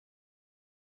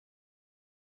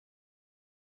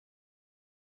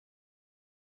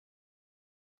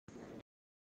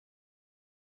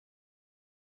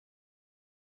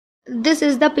This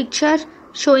is the picture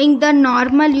showing the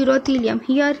normal urothelium.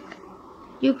 Here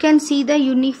you can see the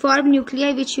uniform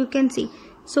nuclei which you can see.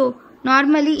 So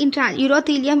normally in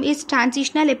urothelium is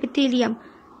transitional epithelium,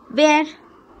 where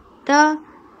the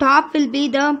top will be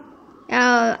the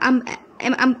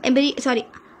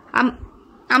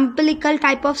umbilical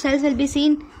type of cells will be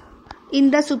seen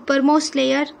in the supermost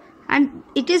layer, and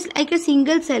it is like a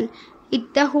single cell.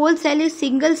 The whole cell is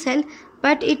single cell,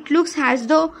 but it looks as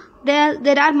though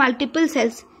there are multiple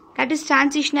cells. That is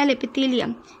transitional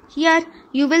epithelium. Here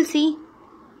you will see,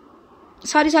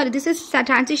 this is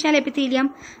transitional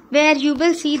epithelium, where you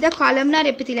will see the columnar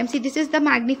epithelium. See, this is the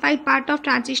magnified part of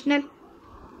transitional.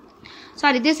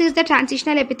 This is the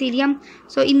transitional epithelium.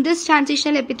 So in this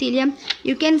transitional epithelium,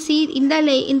 you can see in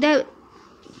the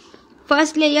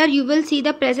first layer you will see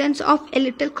the presence of a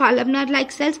little columnar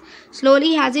like cells.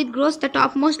 Slowly as it grows, the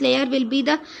topmost layer will be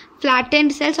the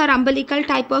flattened cells or umbilical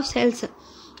type of cells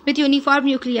with uniform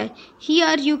nuclei.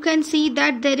 Here you can see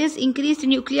that there is increased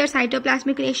nuclear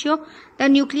cytoplasmic ratio. The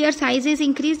nuclear size is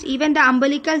increased. Even the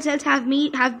umbilical cells have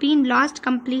been lost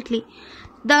completely.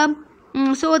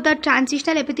 So the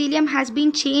transitional epithelium has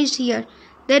been changed here.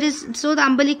 So the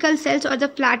umbilical cells or the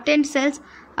flattened cells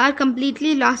are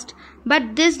completely lost.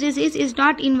 But this disease is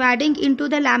not invading into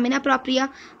the lamina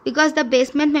propria because the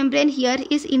basement membrane here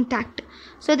is intact.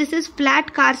 So this is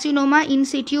flat carcinoma in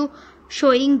situ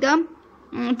showing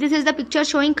this is the picture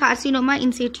showing carcinoma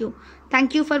in situ.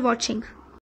 Thank you for watching.